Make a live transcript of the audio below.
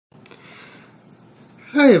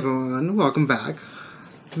Hi everyone, welcome back.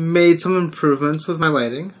 Made some improvements with my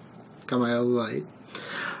lighting. Got my own light.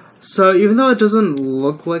 So even though it doesn't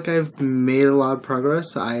look like I've made a lot of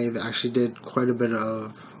progress, I've actually did quite a bit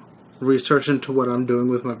of research into what I'm doing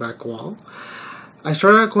with my back wall. I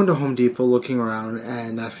started out going to Home Depot, looking around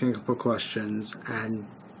and asking a couple questions and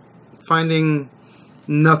finding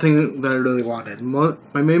nothing that I really wanted.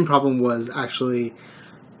 My main problem was actually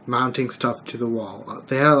mounting stuff to the wall.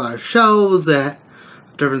 They had a lot of shelves that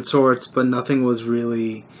different sorts, but nothing was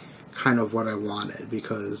really kind of what I wanted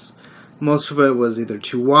because most of it was either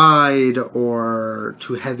too wide or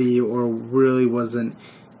too heavy or really wasn't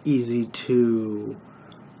easy to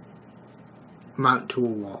mount to a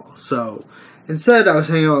wall. So instead I was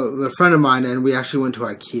hanging out with a friend of mine and we actually went to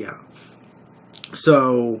IKEA.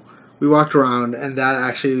 So we walked around and that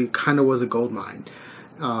actually kind of was a gold mine.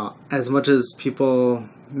 As much as people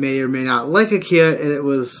may or may not like IKEA, it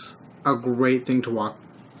was a great thing to walk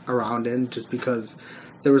around in just because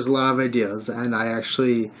there was a lot of ideas, and I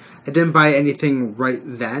didn't buy anything right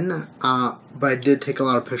then, but I did take a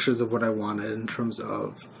lot of pictures of what I wanted in terms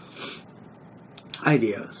of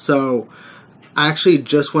ideas. So I actually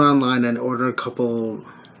just went online and ordered a couple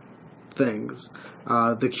things.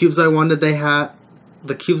 The cubes I wanted, they had.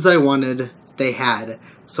 The cubes that I wanted, they had,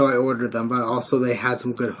 so I ordered them, but also they had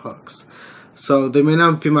some good hooks. So they may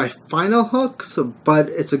not be my final hooks, but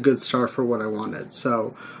it's a good start for what I wanted.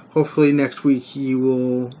 So hopefully next week you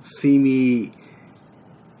will see me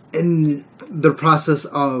in the process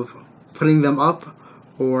of putting them up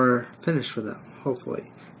or finished with them,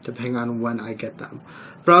 hopefully, depending on when I get them.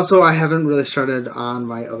 But also I haven't really started on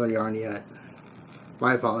my other yarn yet.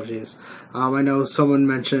 My apologies. I know someone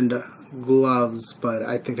mentioned gloves, but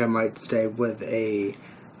I think I might stay with a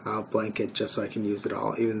blanket just so I can use it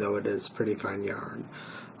all, even though it is pretty fine yarn.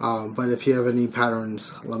 But if you have any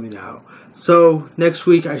patterns, let me know. So next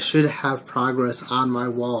week I should have progress on my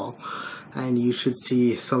wall, and you should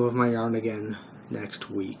see some of my yarn again next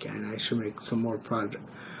week, and I should make some more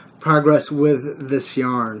progress with this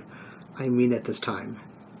yarn. I mean it this time.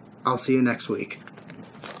 I'll see you next week.